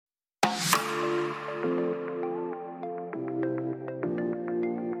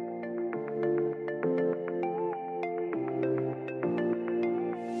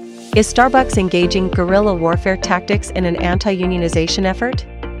Is Starbucks engaging guerrilla warfare tactics in an anti-unionization effort?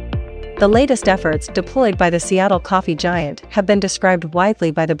 The latest efforts deployed by the Seattle coffee giant have been described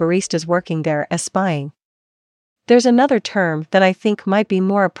widely by the baristas working there as spying. There's another term that I think might be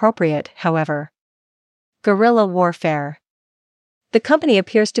more appropriate, however. Guerrilla warfare. The company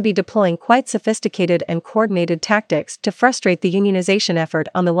appears to be deploying quite sophisticated and coordinated tactics to frustrate the unionization effort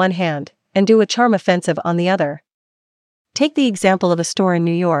on the one hand, and do a charm offensive on the other. Take the example of a store in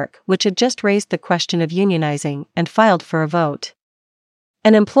New York which had just raised the question of unionizing and filed for a vote.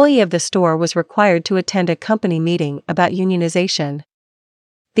 An employee of the store was required to attend a company meeting about unionization.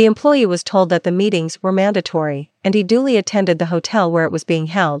 The employee was told that the meetings were mandatory, and he duly attended the hotel where it was being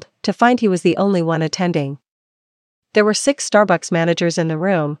held, to find he was the only one attending. There were 6 Starbucks managers in the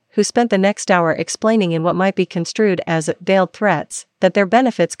room, who spent the next hour explaining in what might be construed as veiled threats, that their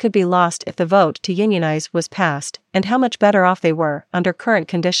benefits could be lost if the vote to unionize was passed, and how much better off they were under current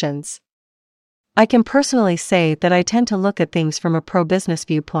conditions. I can personally say that I tend to look at things from a pro-business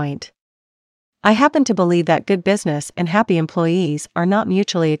viewpoint. I happen to believe that good business and happy employees are not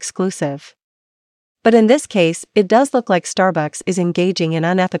mutually exclusive. But in this case, it does look like Starbucks is engaging in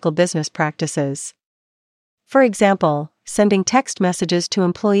unethical business practices. For example, sending text messages to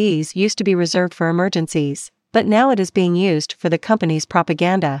employees used to be reserved for emergencies, but now it is being used for the company's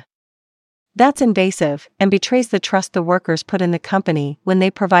propaganda. That's invasive and betrays the trust the workers put in the company when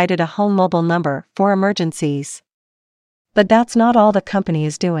they provided a home mobile number for emergencies. But that's not all the company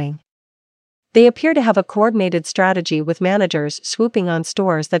is doing. They appear to have a coordinated strategy with managers swooping on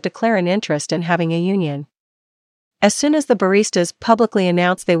stores that declare an interest in having a union. As soon as the baristas publicly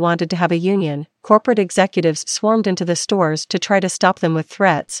announced they wanted to have a union, corporate executives swarmed into the stores to try to stop them with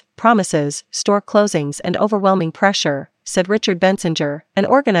threats, promises, store closings, and overwhelming pressure, said Richard Bensinger, an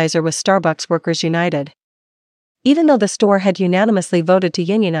organizer with Starbucks Workers United. Even though the store had unanimously voted to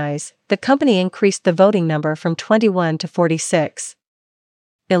unionize, the company increased the voting number from 21 to 46.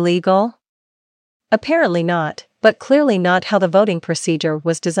 Illegal? Apparently not, but clearly not how the voting procedure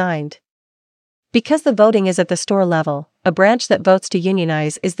was designed. Because the voting is at the store level, a branch that votes to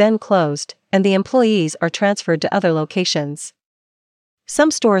unionize is then closed, and the employees are transferred to other locations.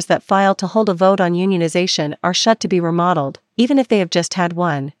 Some stores that file to hold a vote on unionization are shut to be remodeled, even if they have just had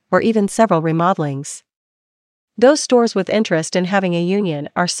one, or even several remodelings. Those stores with interest in having a union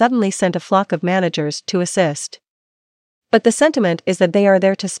are suddenly sent a flock of managers to assist. But the sentiment is that they are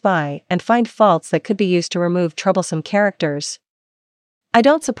there to spy and find faults that could be used to remove troublesome characters. I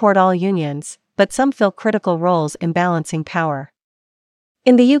don't support all unions, but some fill critical roles in balancing power.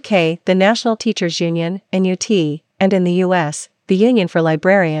 In the UK, the National Teachers Union, NUT, and in the US, the Union for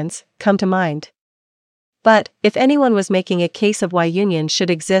Librarians, come to mind. But, if anyone was making a case of why unions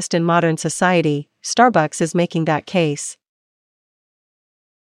should exist in modern society, Starbucks is making that case.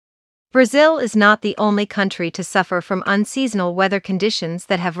 Brazil is not the only country to suffer from unseasonal weather conditions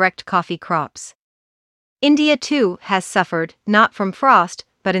that have wrecked coffee crops. India too has suffered, not from frost,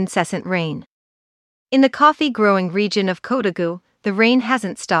 but incessant rain. In the coffee-growing region of Kodagu, the rain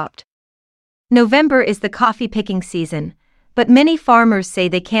hasn't stopped. November is the coffee picking season, but many farmers say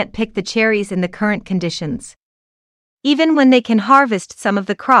they can't pick the cherries in the current conditions. Even when they can harvest some of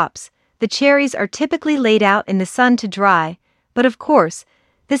the crops, the cherries are typically laid out in the sun to dry, but of course,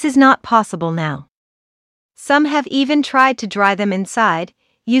 this is not possible now. Some have even tried to dry them inside,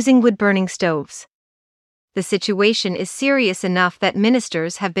 using wood-burning stoves. The situation is serious enough that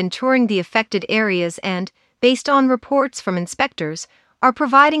ministers have been touring the affected areas and, based on reports from inspectors, are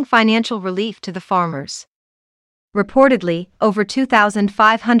providing financial relief to the farmers. Reportedly, over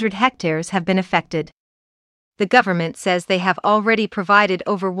 2,500 hectares have been affected. The government says they have already provided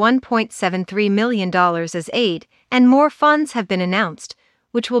over $1.73 million as aid, and more funds have been announced,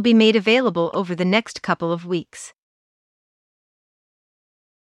 which will be made available over the next couple of weeks.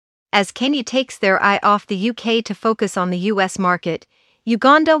 As Kenya takes their eye off the UK to focus on the US market,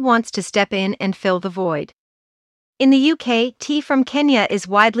 Uganda wants to step in and fill the void. In the UK, tea from Kenya is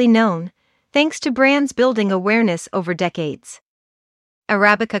widely known, thanks to brands building awareness over decades.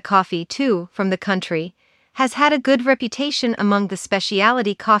 Arabica coffee, too, from the country, has had a good reputation among the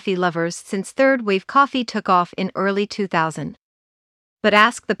specialty coffee lovers since third-wave coffee took off in early 2000. But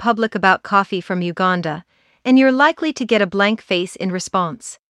ask the public about coffee from Uganda, and you're likely to get a blank face in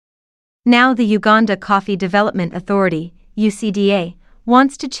response. Now the Uganda Coffee Development Authority, UCDA,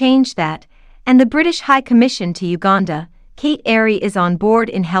 wants to change that, and the British High Commission to Uganda, Kate Airy, is on board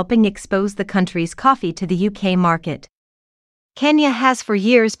in helping expose the country's coffee to the UK market. Kenya has for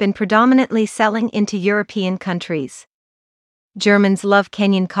years been predominantly selling into European countries. Germans love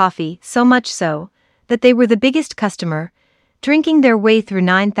Kenyan coffee so much so that they were the biggest customer, drinking their way through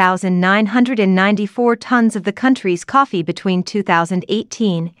 9,994 tons of the country's coffee between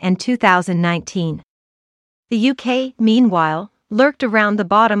 2018 and 2019. The UK, meanwhile, lurked around the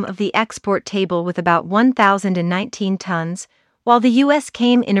bottom of the export table with about 1,019 tons, while the US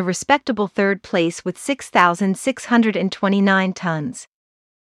came in a respectable third place with 6,629 tons.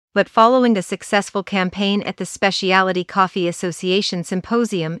 But following a successful campaign at the Specialty Coffee Association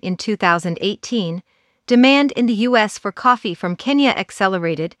Symposium in 2018, demand in the US for coffee from Kenya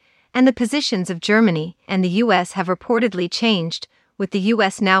accelerated, and the positions of Germany and the US have reportedly changed, with the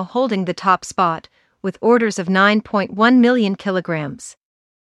US now holding the top spot, with orders of 9.1 million kilograms.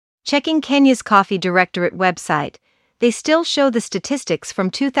 Checking Kenya's Coffee Directorate website, they still show the statistics from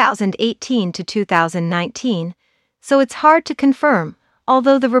 2018 to 2019, so it's hard to confirm,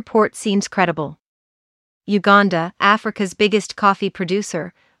 although the report seems credible. Uganda, Africa's biggest coffee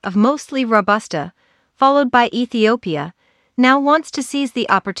producer, of mostly Robusta, followed by Ethiopia, now wants to seize the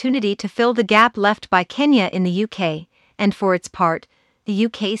opportunity to fill the gap left by Kenya in the UK, and for its part, the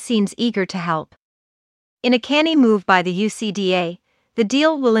UK seems eager to help. In a canny move by the UCDA, the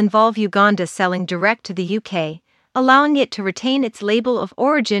deal will involve Uganda selling direct to the UK, allowing it to retain its label of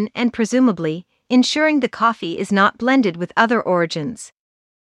origin and presumably ensuring the coffee is not blended with other origins.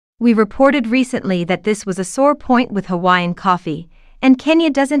 We reported recently that this was a sore point with Hawaiian coffee, and Kenya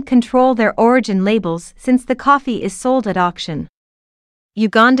doesn't control their origin labels since the coffee is sold at auction.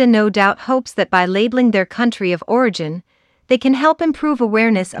 Uganda no doubt hopes that by labeling their country of origin, they can help improve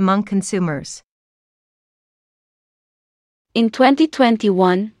awareness among consumers. In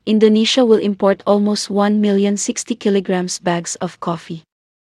 2021, Indonesia will import almost 1,060,000 kilograms bags of coffee.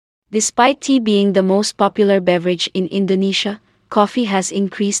 Despite tea being the most popular beverage in Indonesia, coffee has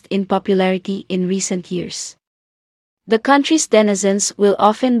increased in popularity in recent years. The country's denizens will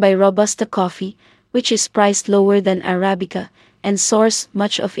often buy Robusta coffee, which is priced lower than Arabica, and source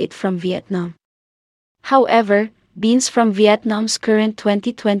much of it from Vietnam. However, beans from Vietnam's current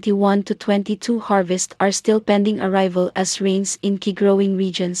 2021-22 harvest are still pending arrival as rains in key growing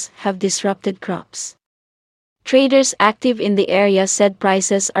regions have disrupted crops. Traders active in the area said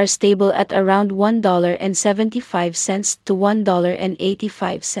prices are stable at around $1.75 to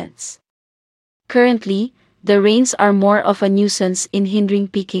 $1.85. Currently, the rains are more of a nuisance in hindering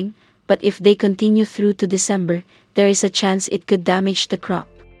picking, but if they continue through to December, there is a chance it could damage the crop.